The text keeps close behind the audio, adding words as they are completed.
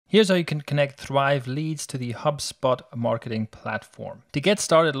Here's how you can connect Thrive leads to the HubSpot marketing platform. To get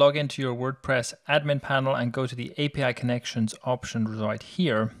started, log into your WordPress admin panel and go to the API connections option right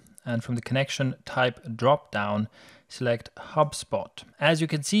here. And from the connection type dropdown, select HubSpot. As you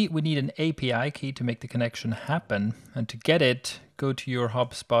can see, we need an API key to make the connection happen. And to get it, go to your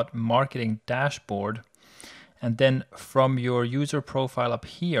HubSpot marketing dashboard. And then from your user profile up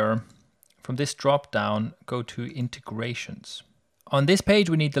here, from this dropdown, go to integrations. On this page,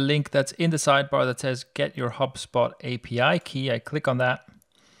 we need the link that's in the sidebar that says get your HubSpot API key. I click on that,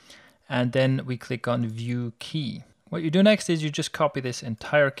 and then we click on view key. What you do next is you just copy this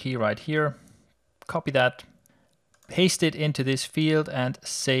entire key right here, copy that, paste it into this field, and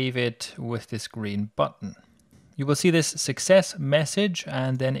save it with this green button. You will see this success message,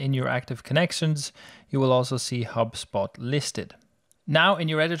 and then in your active connections, you will also see HubSpot listed. Now in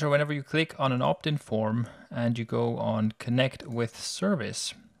your editor, whenever you click on an opt-in form and you go on Connect with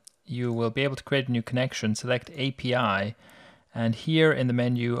Service, you will be able to create a new connection, select API, and here in the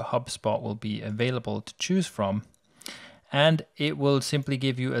menu, HubSpot will be available to choose from. And it will simply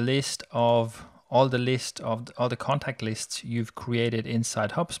give you a list of all the contact lists you've created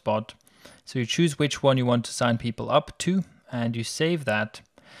inside HubSpot. So you choose which one you want to sign people up to, and you save that.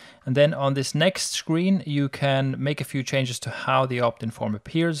 And then on this next screen, you can make a few changes to how the opt-in form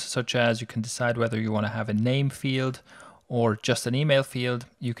appears, such as you can decide whether you want to have a name field or just an email field.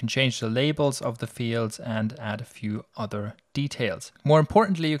 You can change the labels of the fields and add a few other details. More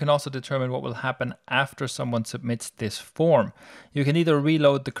importantly, you can also determine what will happen after someone submits this form. You can either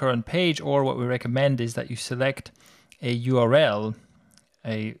reload the current page, or what we recommend is that you select a URL,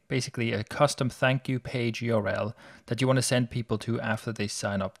 basically a custom thank you page URL that you want to send people to after they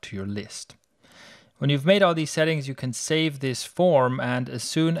sign up to your list. When you've made all these settings, you can save this form, and as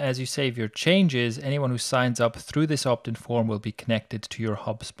soon as you save your changes, anyone who signs up through this opt-in form will be connected to your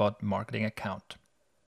HubSpot marketing account.